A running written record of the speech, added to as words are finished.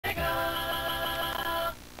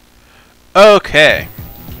Okay,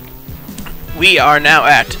 we are now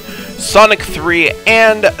at Sonic 3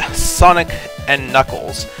 and Sonic and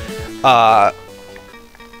Knuckles.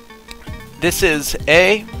 This is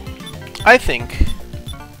a, I think,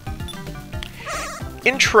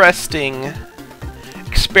 interesting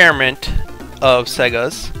experiment of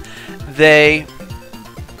Sega's. They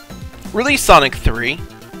released Sonic 3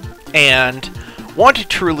 and wanted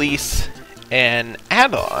to release an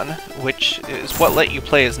add-on, which is what let you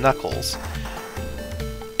play as Knuckles.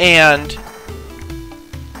 And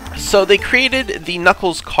so they created the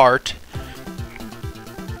Knuckles cart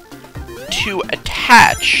to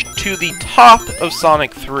attach to the top of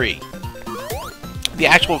Sonic 3, the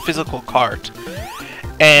actual physical cart,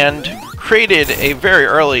 and created a very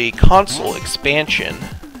early console expansion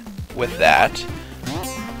with that.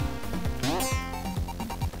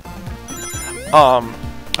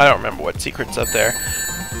 I don't remember what secret's up there.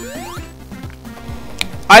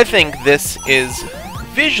 I think this is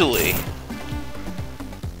visually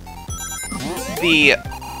the...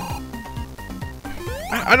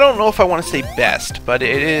 I don't know if I want to say best, but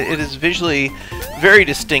it is visually very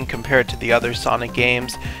distinct compared to the other Sonic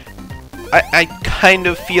games. I kind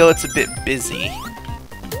of feel it's a bit busy.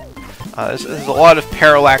 There's a lot of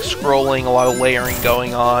parallax scrolling, a lot of layering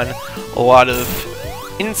going on, a lot of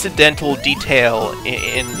incidental detail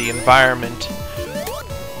in the environment.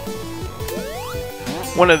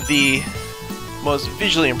 One of the most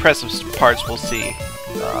visually impressive parts we'll see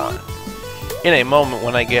in a moment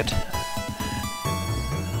when I get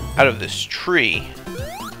out of this tree.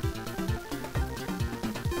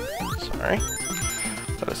 Sorry.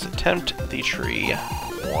 Let us attempt the tree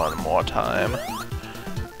one more time.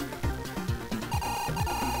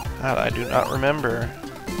 God, I do not remember.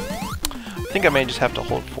 I think I may just have to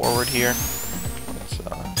hold forward here.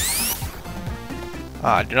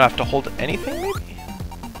 I do not have to hold anything, maybe?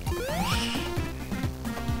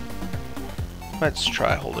 Let's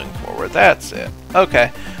try holding forward. That's it.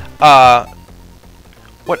 Okay.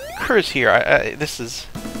 What occurs here, this is,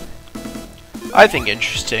 I think,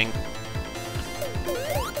 interesting.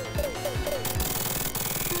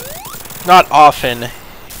 Not often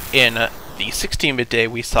in the 16-bit day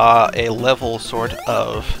we saw a level sort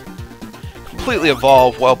of completely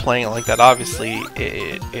evolve while playing it like that. Obviously,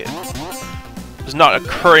 it was not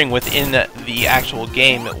occurring within the actual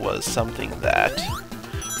game. It was something that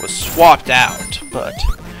was swapped out, but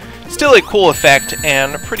still a cool effect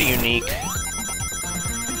and pretty unique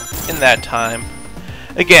in that time.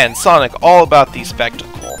 Again, Sonic, all about the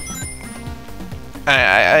spectacle.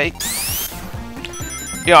 I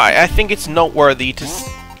think it's noteworthy to,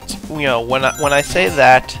 when I say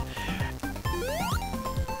that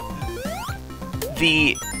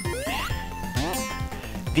the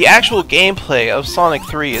actual gameplay of Sonic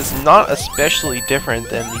 3 is not especially different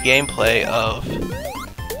than the gameplay of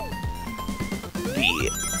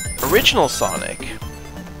the original Sonic.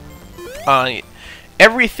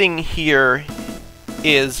 Everything here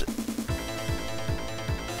is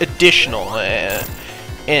additional, and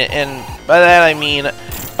by that I mean,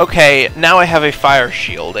 okay, now I have a fire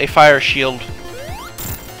shield. A fire shield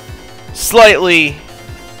slightly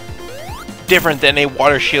different than a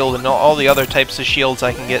water shield and all the other types of shields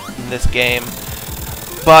I can get in this game,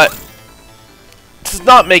 but this does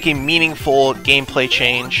not make a meaningful gameplay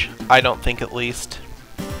change, I don't think, at least.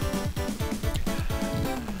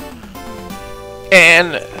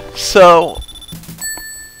 And so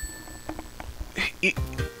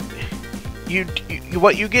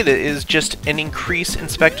what you get is just an increase in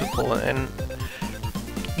spectacle, and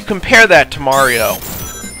you compare that to Mario,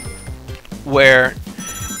 where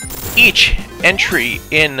each entry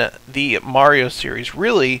in the Mario series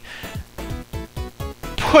really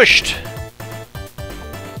pushed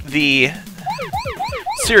the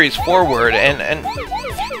series forward, and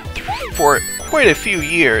for quite a few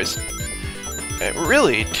years,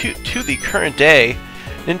 really to the current day,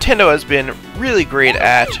 Nintendo has been really great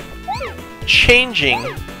at changing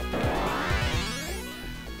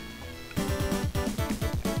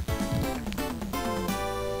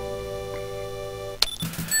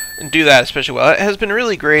and do that especially well. It has been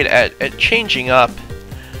really great at changing up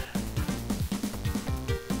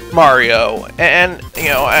Mario, and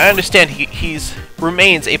I understand he's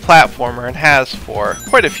remains a platformer and has for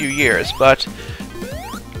quite a few years, but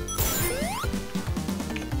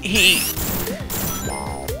he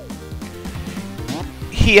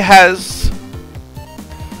has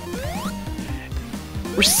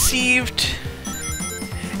received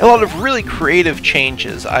a lot of really creative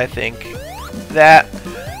changes, I think, that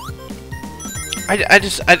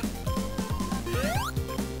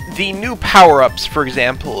the new power-ups, for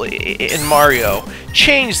example, in Mario,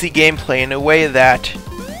 change the gameplay in a way that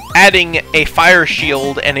adding a fire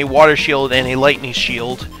shield and a water shield and a lightning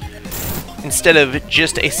shield instead of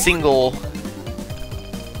just a single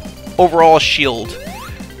overall shield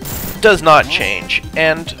does not change.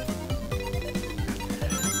 And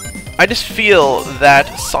I just feel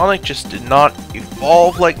that Sonic just did not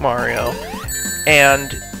evolve like Mario,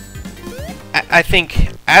 and I think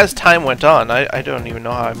as time went on, I don't even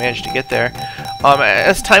know how I managed to get there,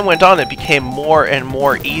 as time went on it became more and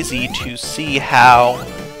more easy to see how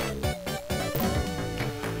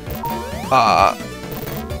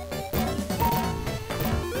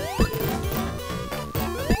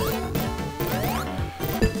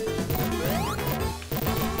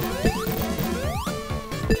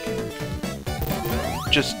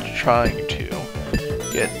just trying to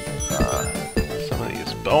get some of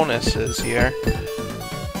these bonuses here.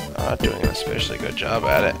 Not doing an especially good job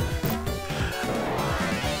at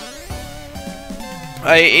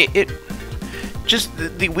it. Just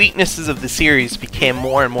the weaknesses of the series became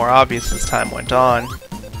more and more obvious as time went on.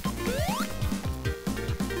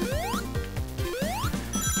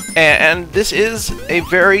 And this is a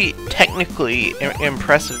very technically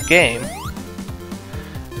impressive game.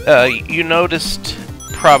 You noticed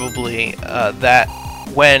probably that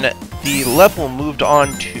when the level moved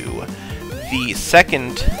on to the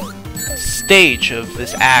second stage of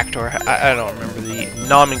this act, or I don't remember the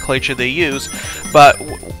nomenclature they use, but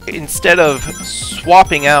instead of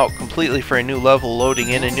swapping out completely for a new level, loading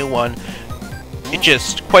in a new one, it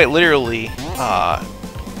just quite literally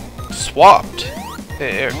swapped.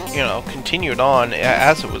 It, you know, continued on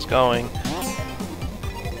as it was going.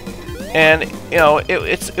 And, you know,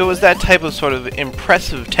 it was that type of sort of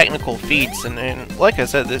impressive technical feats, and like I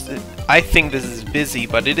said, I think this is busy,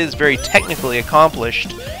 but it is very technically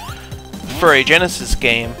accomplished for a Genesis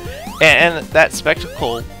game, and that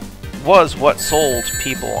spectacle was what sold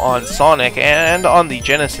people on Sonic and on the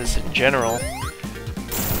Genesis in general.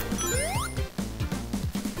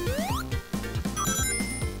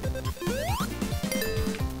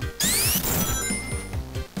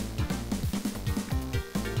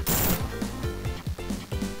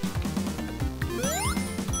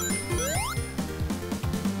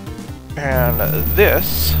 And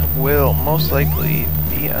this will most likely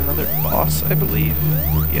be another boss, I believe.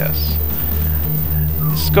 Yes.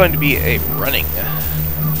 This is going to be a running.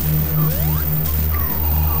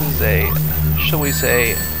 This is a, shall we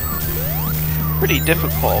say, pretty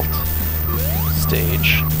difficult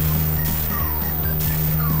stage.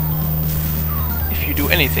 If you do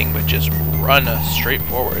anything but just run straight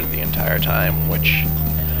forward the entire time, which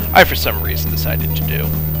I for some reason decided to do.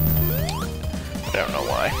 I don't know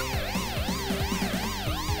why.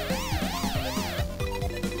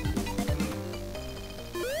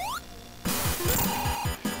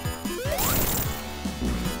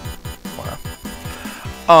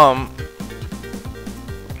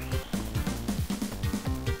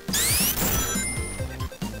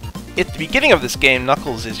 At the beginning of this game,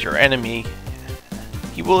 Knuckles is your enemy.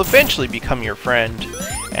 He will eventually become your friend,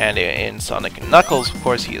 and in Sonic and Knuckles, of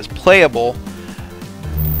course, he is playable.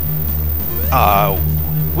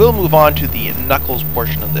 We'll move on to the Knuckles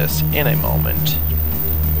portion of this in a moment.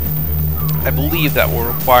 I believe that will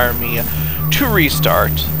require me to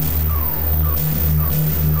restart.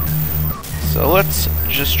 So let's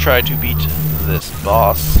just try to beat this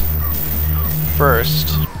boss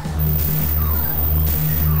first.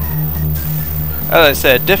 As I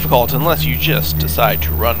said, difficult unless you just decide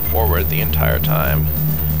to run forward the entire time.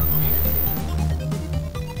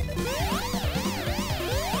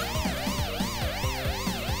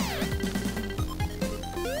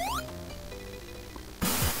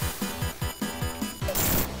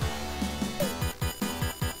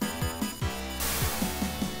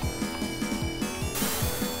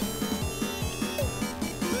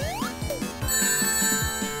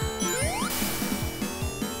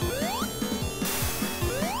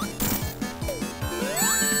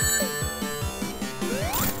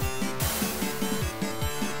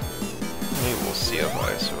 We'll see if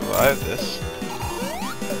I survive this.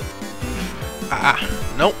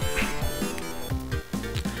 Nope.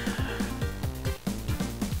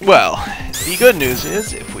 Well, the good news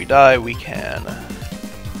is, if we die, we can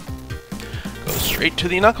go straight to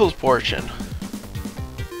the Knuckles portion.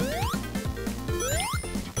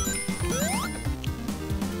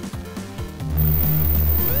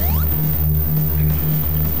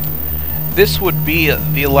 This would be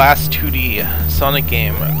the last 2D Sonic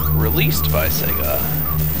game released by Sega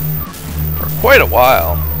for quite a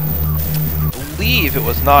while. I believe it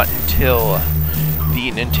was not until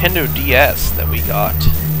the Nintendo DS that we got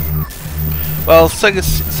Well,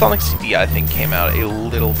 Sonic CD, I think, came out a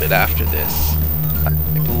little bit after this. I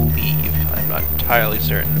believe. I'm not entirely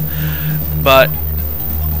certain. But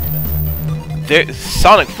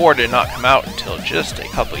Sonic 4 did not come out until just a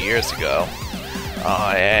couple years ago.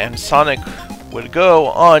 And Sonic would go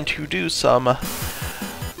on to do some,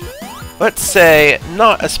 let's say,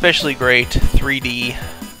 not especially great 3D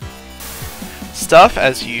stuff,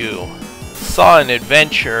 as you saw in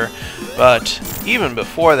Adventure, but even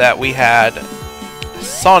before that we had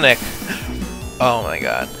Sonic, oh my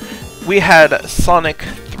god, we had Sonic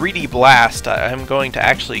 3D Blast. I'm going to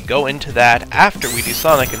actually go into that after we do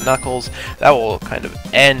Sonic and Knuckles. That will kind of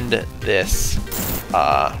end this,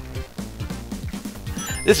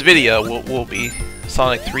 this video will be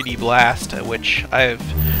Sonic 3D Blast, which I've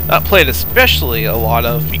not played especially a lot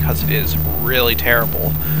of because it is really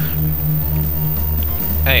terrible.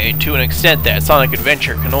 To an extent that Sonic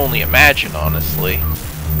Adventure can only imagine, honestly.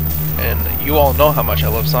 And you all know how much I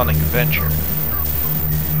love Sonic Adventure.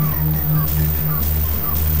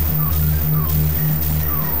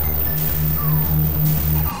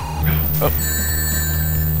 Oh.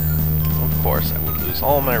 Of course, I would lose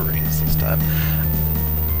all my rings this time.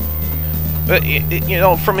 But, you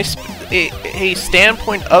know, from a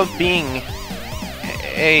standpoint of being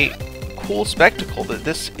a cool spectacle, that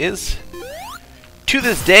this is, to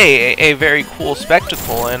this day, a very cool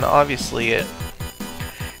spectacle, and obviously it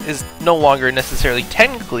is no longer necessarily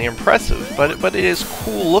technically impressive, but it is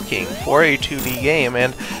cool looking for a 2D game,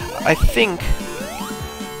 and I think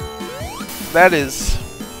that is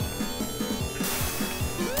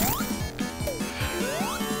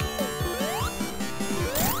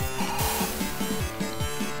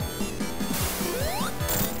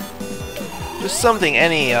just something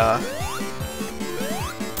anyone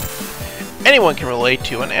can relate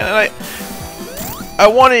to, and I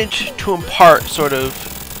wanted to impart, sort of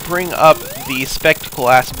bring up the spectacle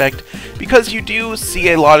aspect, because you do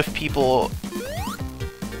see a lot of people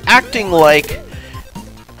acting like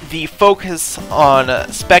the focus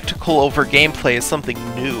on spectacle over gameplay is something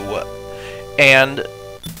new, and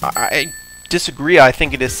I disagree. I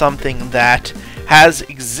think it is something that has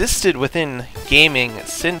existed within gaming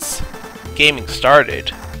since gaming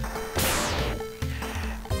started,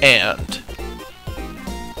 and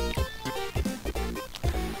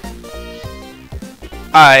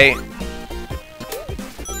I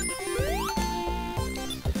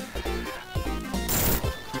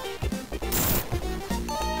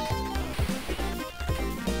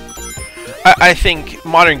think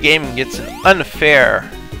modern gaming gets an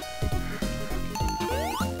unfair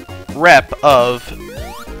rep of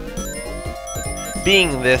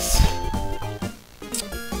being this.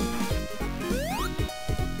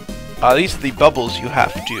 These are the bubbles you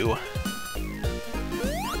have to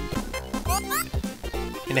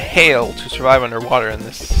inhale to survive underwater in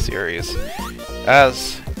this series.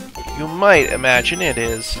 As you might imagine, it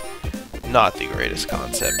is not the greatest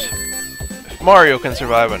concept. If Mario can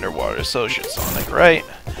survive underwater, so should Sonic, right?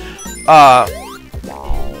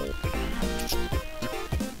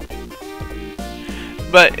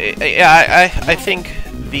 But yeah, I think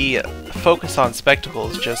the focus on spectacle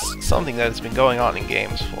is just something that has been going on in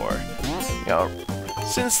games for, you know,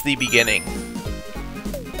 since the beginning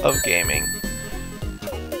of gaming.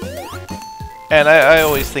 And I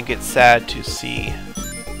always think it's sad to see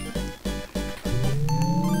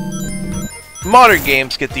modern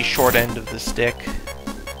games get the short end of the stick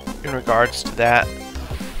in regards to that.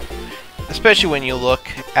 Especially when you look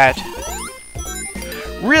at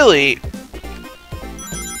really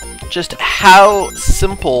just how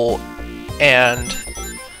simple and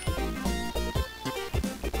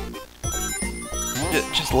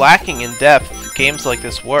just lacking in depth games like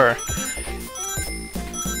this were.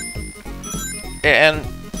 And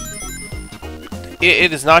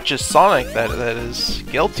it is not just Sonic that is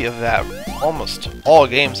guilty of that. Almost all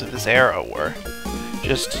games of this era were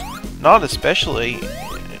just not especially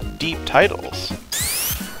deep titles,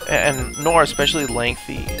 and nor especially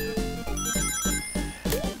lengthy.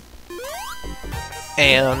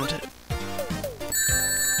 And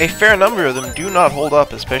a fair number of them do not hold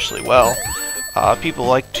up especially well. People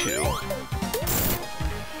like to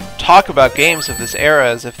talk about games of this era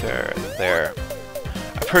as if they're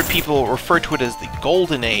I've heard people refer to it as the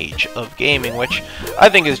golden age of gaming, which I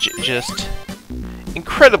think is just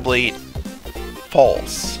incredibly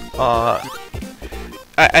false.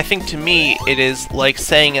 I think to me it is like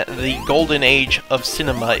saying the golden age of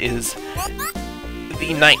cinema is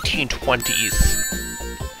the 1920s.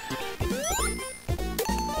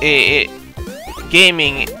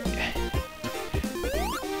 Gaming,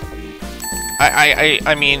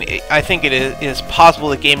 I mean, I think it is possible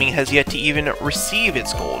that gaming has yet to even receive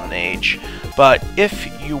its golden age. But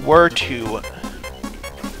if you were to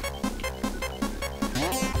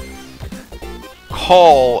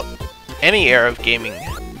call any era of gaming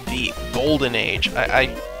the golden age,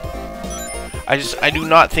 I do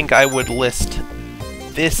not think I would list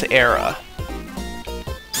this era.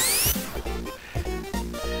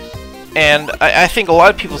 And I think a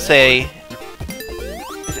lot of people say,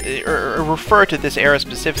 or refer to this era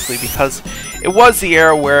specifically because it was the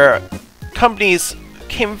era where companies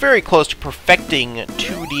came very close to perfecting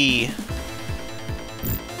 2D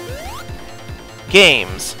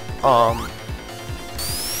games.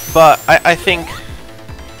 But I think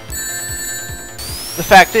the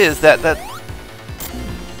fact is that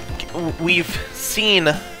we've seen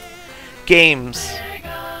games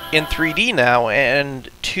in 3D now, and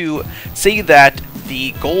to say that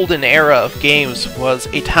the golden era of games was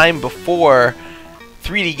a time before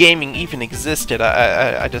 3D gaming even existed,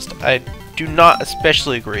 I do not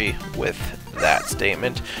especially agree with that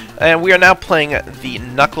statement. And we are now playing the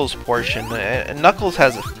Knuckles portion. Knuckles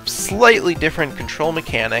has a slightly different control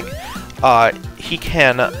mechanic. He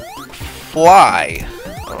can fly.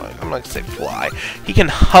 I'm not going to say fly. He can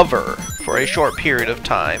hover for a short period of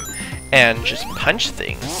time and just punch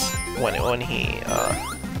things when he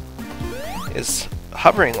is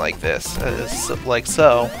hovering like this, like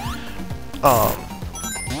so.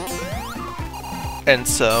 And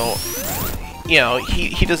so, you know,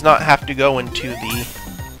 he does not have to go into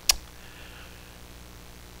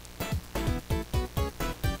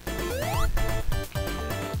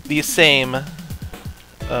the same.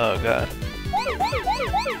 Oh god.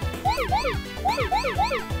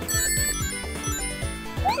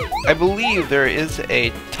 I believe there is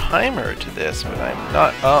a timer to this, but I'm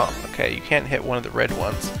not. Oh, okay. You can't hit one of the red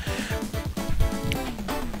ones.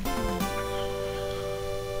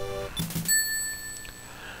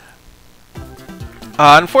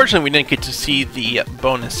 Unfortunately, we didn't get to see the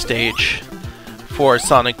bonus stage for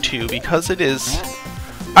Sonic 2 because it is,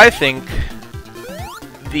 I think,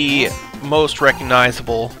 the most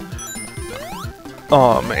recognizable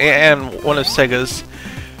and one of Sega's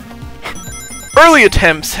early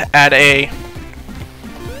attempts at a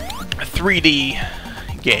 3D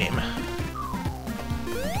game.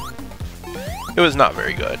 It was not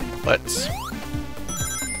very good.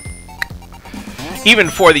 Even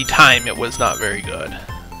for the time, it was not very good.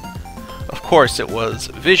 Of course, it was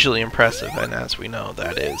visually impressive, and as we know,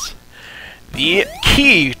 that is the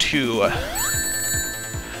key to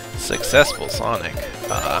successful Sonic.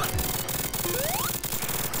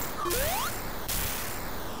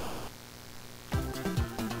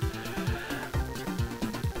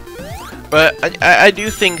 But I do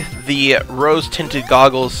think the rose-tinted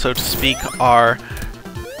goggles, so to speak, are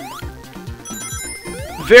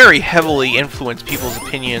very heavily influence people's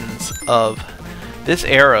opinions of this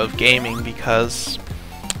era of gaming because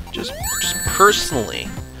just personally,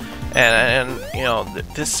 and you know,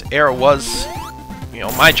 this era was, you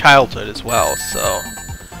know, my childhood as well, so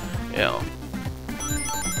you know,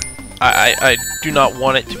 I do not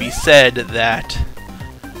want it to be said that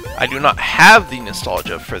I do not have the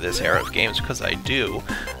nostalgia for this era of games, because I do.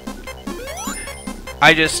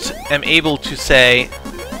 I just am able to say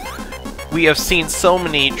we have seen so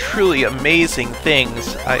many truly amazing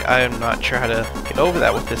things. I am not sure how to get over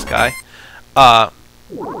that with this guy.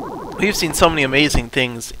 We've seen so many amazing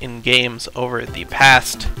things in games over the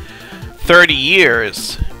past 30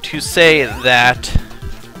 years to say that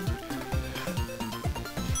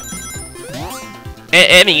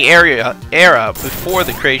any era before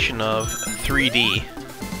the creation of 3D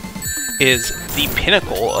is the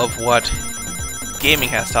pinnacle of what gaming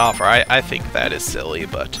has to offer. I think that is silly,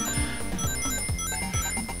 but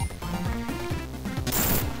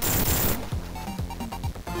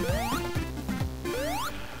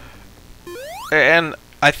and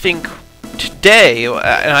I think today, and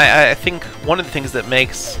I think one of the things that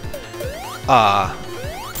makes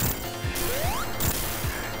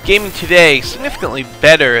gaming today significantly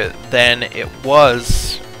better than it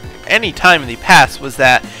was any time in the past was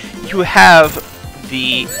that you have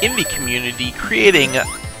the indie community creating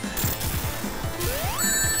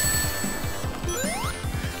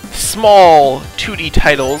small 2D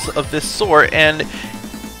titles of this sort, and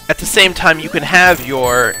at the same time you can have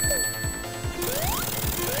your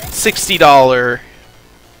 $60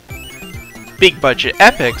 big budget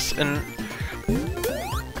epics, and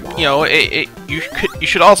you know, you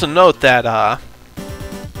should also note that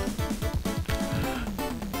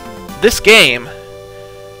this game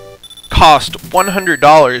cost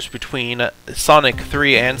 $100 between Sonic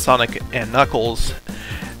 3 and Sonic and Knuckles,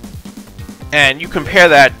 And you compare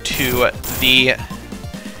that to the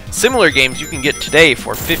similar games you can get today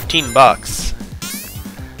for 15 bucks.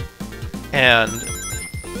 And,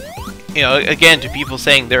 you know, again, to people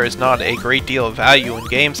saying there is not a great deal of value in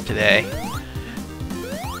games today,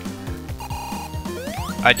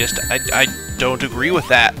 I don't agree with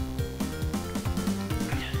that.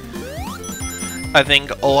 I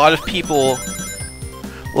think a lot of people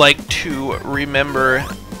like to remember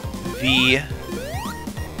the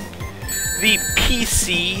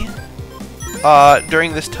PC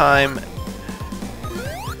during this time,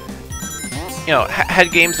 you know,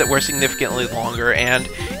 had games that were significantly longer. And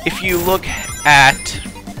if you look at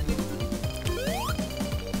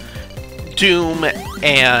Doom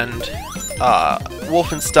and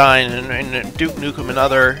Wolfenstein and Duke Nukem and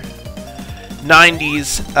other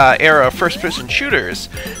 90s era first-person shooters,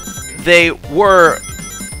 they were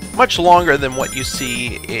much longer than what you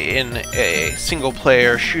see in a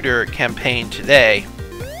single-player shooter campaign today.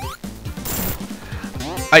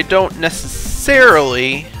 I don't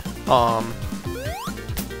necessarily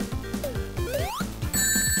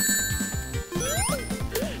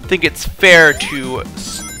think it's fair to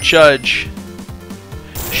judge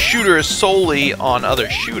shooters solely on other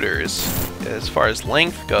shooters as far as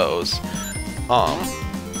length goes,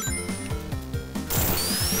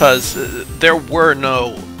 because there were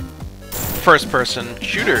no first-person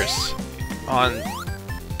shooters on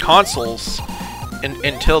consoles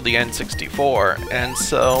until the N64, and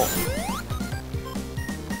so,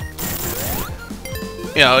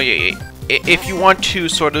 you know, if you want to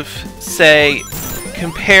sort of say,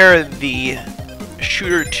 compare the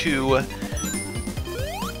shooter to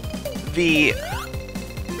the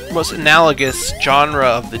most analogous genre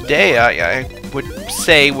of the day, I would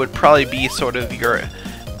say would probably be sort of your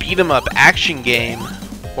beat-em-up action game,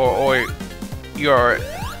 or your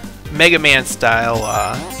Mega Man style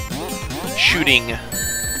shooting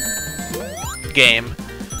game,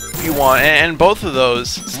 if you want. And both of those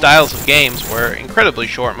styles of games were incredibly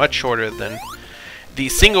short, much shorter than the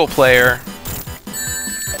single player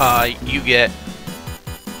you get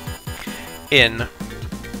in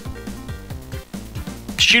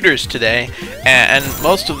shooters today, and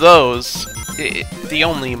most of those, the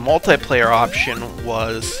only multiplayer option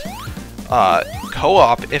was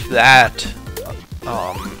co-op, if that.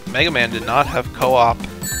 Mega Man did not have co-op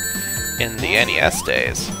in the NES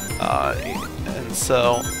days, and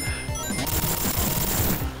so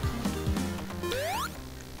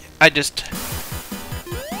I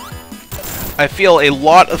feel a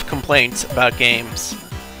lot of complaints about games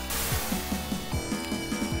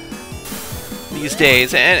these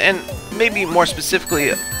days, and maybe more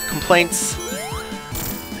specifically complaints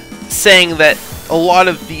saying that a lot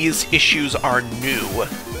of these issues are new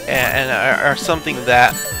and are something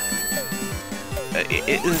that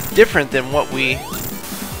is different than what we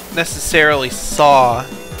necessarily saw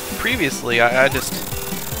previously. I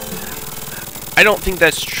don't think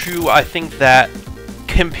that's true. I think that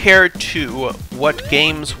compared to what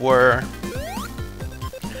games were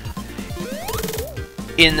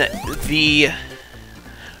in the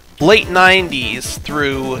late 90s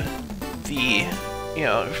through the, you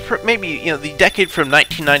know, maybe, you know, the decade from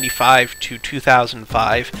 1995 to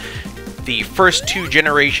 2005, the first two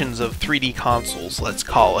generations of 3D consoles, let's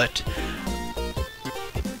call it,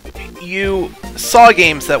 you saw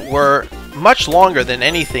games that were much longer than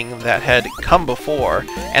anything that had come before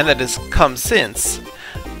and that has come since.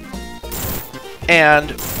 And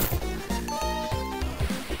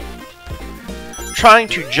trying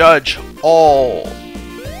to judge all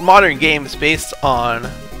modern games based on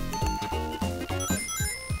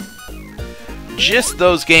just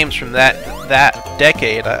those games from that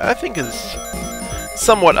decade, I think is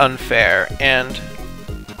somewhat unfair, and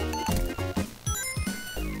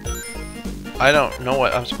I don't know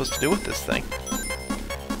what I'm supposed to do with this thing.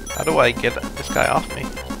 How do I get this guy off me?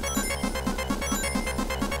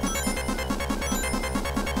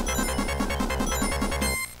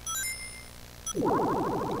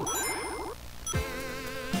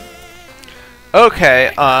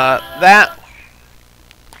 Okay, that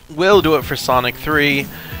will do it for Sonic 3.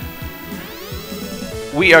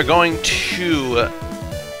 We are going to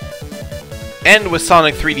end with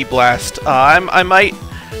Sonic 3D Blast. I might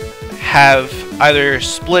have either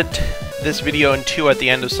split this video in two at the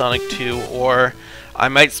end of Sonic 2, or I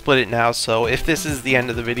might split it now, so if this is the end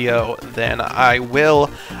of the video, then I will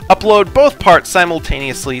upload both parts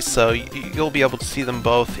simultaneously, so you'll be able to see them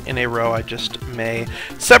both in a row. I just may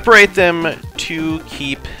separate them to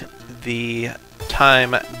keep the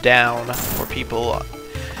time down for people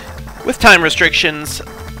with time restrictions.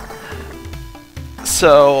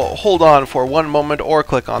 So hold on for one moment or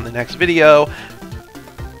click on the next video,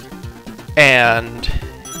 and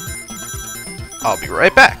I'll be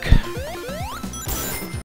right back.